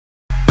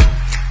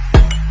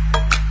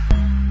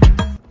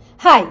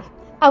Hi,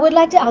 I would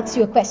like to ask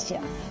you a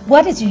question.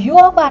 What is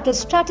your battle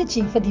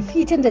strategy for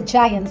defeating the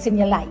giants in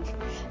your life?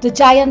 The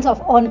giants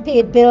of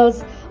unpaid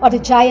bills, or the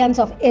giants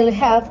of ill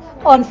health,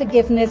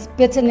 unforgiveness,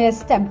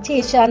 bitterness,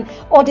 temptation,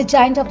 or the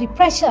giant of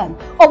depression,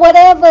 or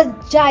whatever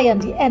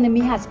giant the enemy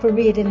has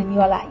paraded in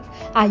your life.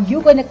 Are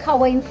you going to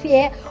cower in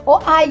fear,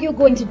 or are you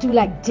going to do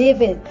like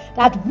David,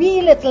 that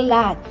wee little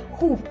lad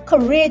who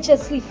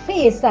courageously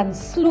faced and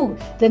slew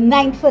the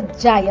 9-foot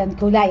giant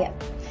Goliath?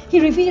 He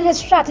revealed his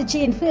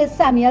strategy in 1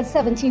 Samuel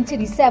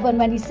 17:37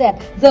 when he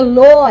said, "The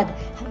Lord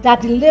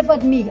that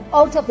delivered me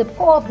out of the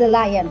paw of the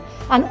lion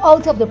and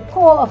out of the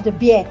paw of the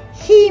bear,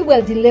 he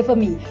will deliver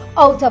me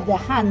out of the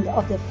hand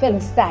of the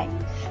Philistine."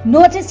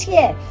 Notice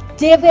here,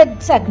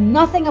 David said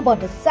nothing about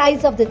the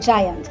size of the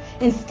giant.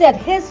 Instead,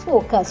 his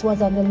focus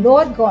was on the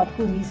Lord God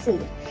whom he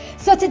served.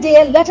 So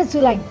today, let us do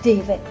like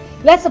David.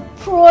 Let's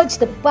approach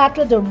the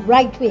battle the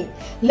right way.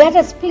 Let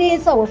us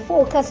place our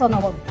focus on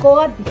our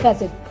God,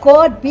 because if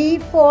God be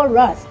for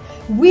us,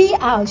 we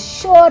are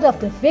assured of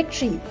the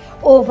victory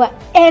over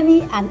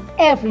any and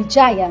every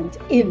giant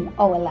in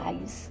our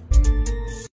lives.